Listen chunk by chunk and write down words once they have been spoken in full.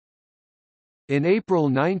In April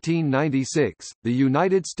 1996, the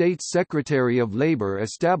United States Secretary of Labor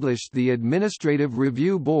established the Administrative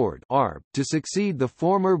Review Board (ARB) to succeed the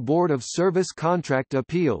former Board of Service Contract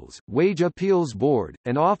Appeals, Wage Appeals Board,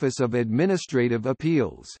 and Office of Administrative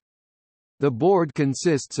Appeals. The board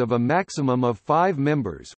consists of a maximum of 5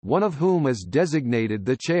 members, one of whom is designated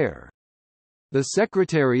the chair. The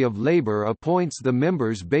Secretary of Labor appoints the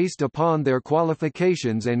members based upon their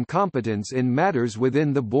qualifications and competence in matters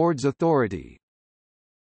within the board's authority.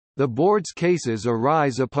 The board's cases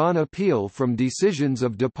arise upon appeal from decisions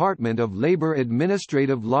of Department of Labor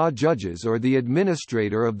administrative law judges or the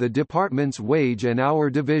administrator of the department's wage and hour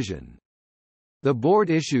division. The board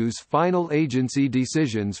issues final agency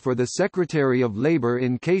decisions for the Secretary of Labor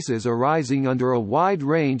in cases arising under a wide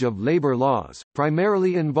range of labor laws,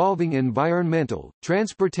 primarily involving environmental,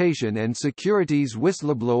 transportation and securities,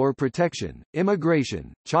 whistleblower protection,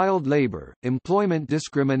 immigration, child labor, employment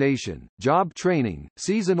discrimination, job training,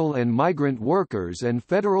 seasonal and migrant workers, and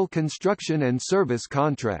federal construction and service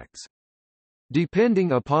contracts.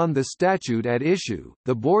 Depending upon the statute at issue,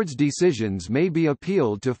 the board's decisions may be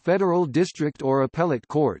appealed to federal district or appellate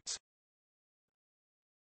courts.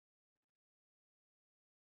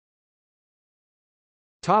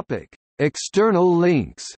 Topic: External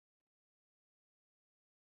links.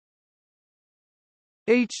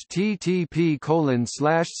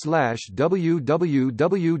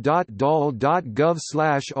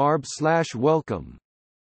 http://www.dol.gov/arb/welcome.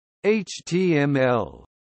 HTML